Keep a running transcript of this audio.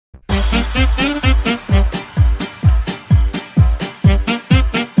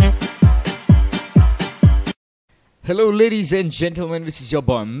Hello ladies and gentlemen, this is your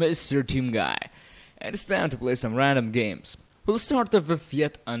boy MrTeamGuy, and it's time to play some random games. We'll start off with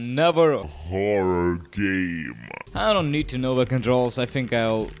yet another horror game. I don't need to know the controls, I think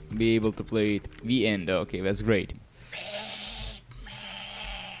I'll be able to play it. The end, okay, that's great.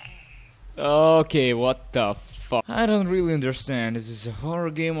 Okay, what the fuck? I don't really understand, is this a horror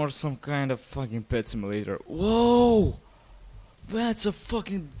game or some kind of fucking pet simulator? Whoa! That's a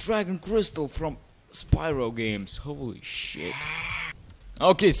fucking dragon crystal from Spyro games, holy shit.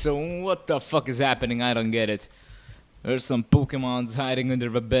 Okay, so what the fuck is happening? I don't get it. There's some Pokemons hiding under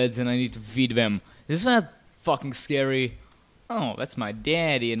the beds and I need to feed them. Is that fucking scary? Oh, that's my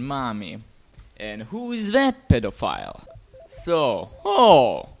daddy and mommy. And who is that pedophile? So,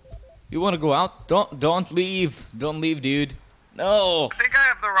 oh, you wanna go out? Don't leave. Don't leave, dude. No. I think I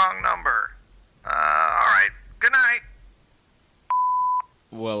have the wrong number. Alright. Good night.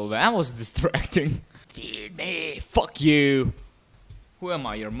 Well, that was distracting. Feed me. Fuck you. Who am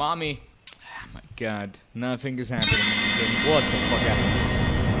I? Your mommy? Oh my god. Nothing is happening in this game. What the fuck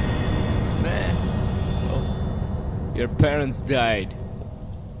happened? Oh. Your parents died.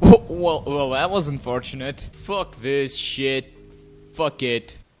 Well, that was unfortunate. Fuck this shit. Fuck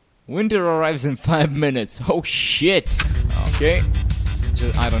it. Winter arrives in 5 minutes. Oh shit. Okay.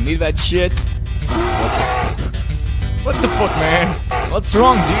 I don't need that shit. What the fuck, man? What's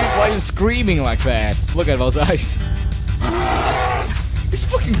wrong, dude? Why are you screaming like that? Look at those eyes. He's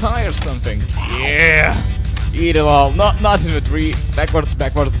fucking high or something. Yeah. Eat it all. Not in the tree. Backwards,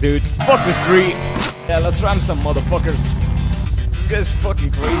 dude. Fuck this tree. Yeah, let's ram some motherfuckers. This guy's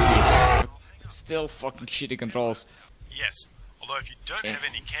fucking crazy. Still fucking shitty controls. Yes, although if you don't have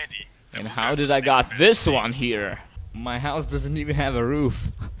any candy... And how did I got this one here? My house doesn't even have a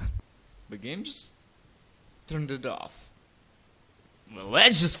roof. The game just turned it off. Well,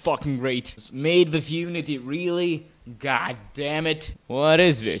 that's just fucking great. It's made with Unity, really? God damn it. What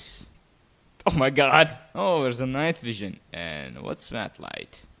is this? Oh my god. Oh, there's a night vision. And what's that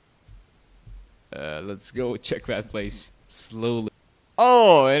light? Let's go check that place. Slowly.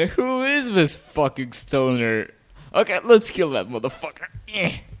 Oh, and who is this fucking stoner? Okay, let's kill that motherfucker.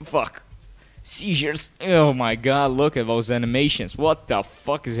 Fuck. Seizures. Oh my god, look at those animations. What the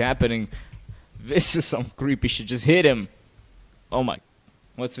fuck is happening? This is some creepy shit. Just hit him. Oh my.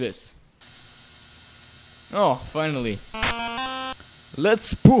 What's this? Oh, finally.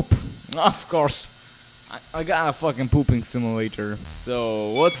 Let's poop. Of course. I got a fucking pooping simulator.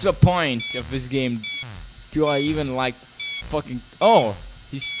 So, what's the point of this game? Do I even like fucking... Oh,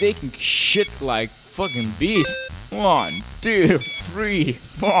 he's taking shit like fucking beast. 1, 2, 3,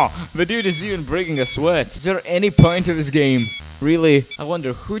 4. The dude is even breaking a sweat. Is there any point of this game? Really? I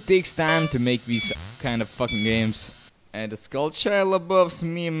wonder who takes time to make these kind of fucking games. And it's called Shia Labeouf's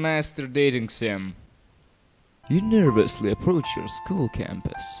Meme Master Dating Sim. You nervously approach your school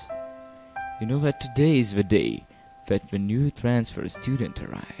campus. You know that today is the day that the new transfer student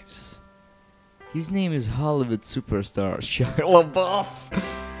arrives. His name is Hollywood superstar Shia Labeouf.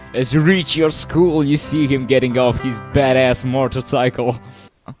 As you reach your school, you see him getting off his badass motorcycle.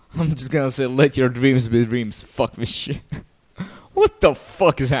 I'm just gonna say, let your dreams be dreams. Fuck this shit. What the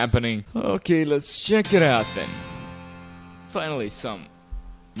fuck is happening? Okay, let's check it out then. Finally, some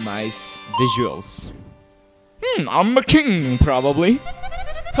nice visuals. I'm a king, probably.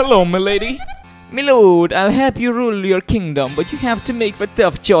 Hello, milady. My lord, I'll help you rule your kingdom, but you have to make the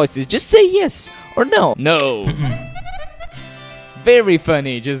tough choices. Just say yes or no. No. Very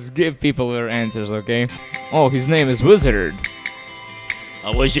funny, just give people their answers, okay? Oh, his name is Wizard.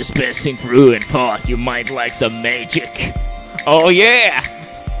 I was just passing through and thought you might like some magic. Oh yeah!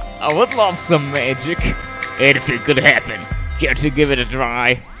 I would love some magic. Anything could happen. Care to give it a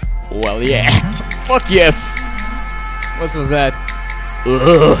try? Well, yeah. Fuck yes! What was that?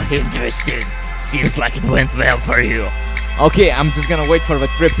 Ooh, interesting. Seems like it went well for you. Okay, I'm just gonna wait for the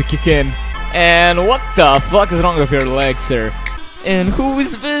trip to kick in. And what the fuck is wrong with your legs, sir? And who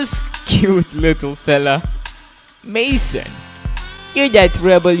is this cute little fella? Mason. You'd I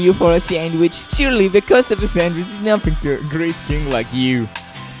trouble you for a sandwich? Surely the cost of a sandwich is nothing to a great king like you.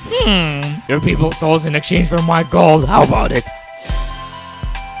 Your people's souls in exchange for my gold, how about it?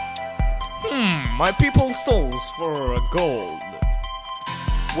 My people's souls for gold.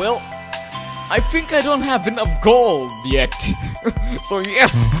 Well, I think I don't have enough gold yet. So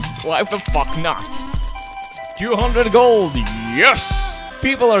yes, why the fuck not? 200 gold, yes!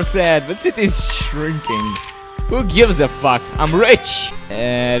 People are sad, but city is shrinking. Who gives a fuck? I'm rich!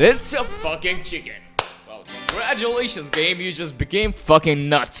 And it's a fucking chicken. Welcome. Congratulations, game, you just became fucking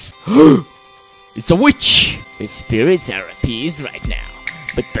nuts. It's a witch! His spirits are appeased right now,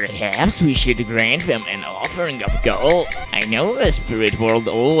 but perhaps we should grant them an offering of gold. I know the spirit world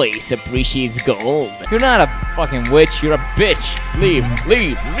always appreciates gold. You're not a fucking witch, you're a bitch.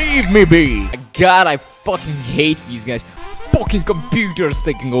 Leave me be. God, I fucking hate these guys. Fucking computers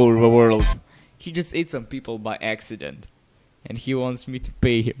taking over the world. He just ate some people by accident, and he wants me to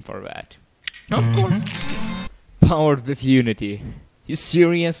pay him for that. Of course. Powered with unity. You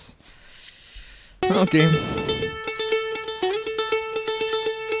serious? Okay.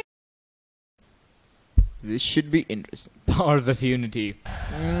 This should be interesting. Powered with unity.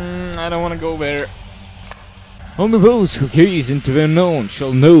 I don't want to go there. Only those who gaze into the unknown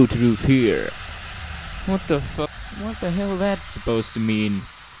shall know true fear. What the fuck? What the hell that's supposed to mean?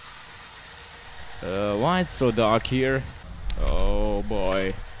 Why it's so dark here? Oh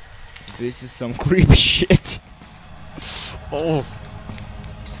boy. This is some creepy shit. Oh.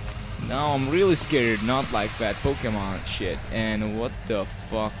 Now I'm really scared, not like that Pokemon shit. And what the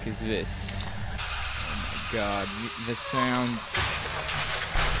fuck is this? Oh my god, the sound.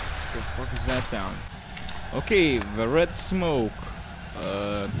 What the fuck is that sound? Okay, the red smoke.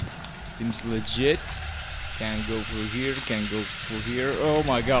 Seems legit. Can't go through here, can't go through here. Oh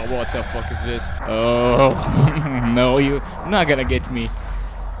my god, what the fuck is this? Oh, no, you're not gonna get me.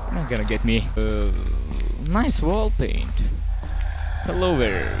 You're not gonna get me. Nice wall paint. Hello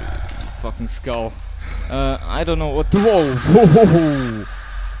there, you fucking skull. I don't know what to.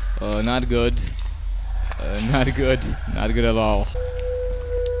 Whoa! Not good. Not good. Not good at all.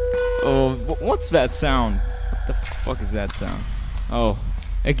 Oh, what's that sound? What the fuck is that sound? Oh,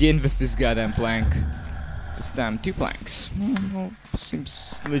 again with this goddamn plank. This time 2 planks.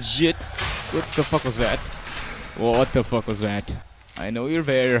 Seems legit. What the fuck was that? What the fuck was that? I know you're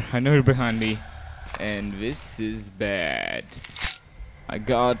there. I know you're behind me. And this is bad. I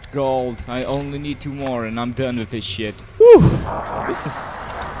got gold. I only need 2 more and I'm done with this shit. Whew! This is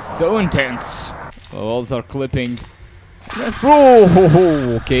so intense. Walls are clipping. That's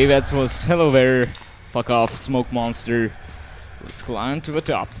okay, that was hello there. Fuck off, smoke monster. Let's climb to the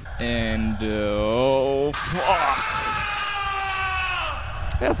top. And oh fuck!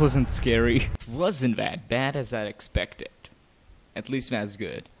 That wasn't scary. Wasn't that bad as I expected. At least that's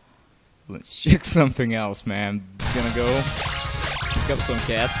good. Let's check something else, man. Gonna go pick up some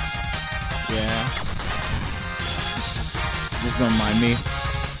cats. Yeah. Just don't mind me.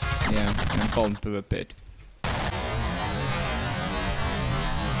 Yeah, I'm falling to the pit.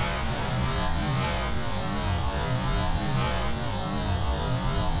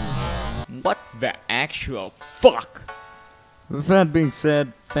 What the actual fuck? With that being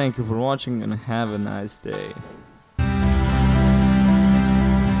said, thank you for watching and have a nice day.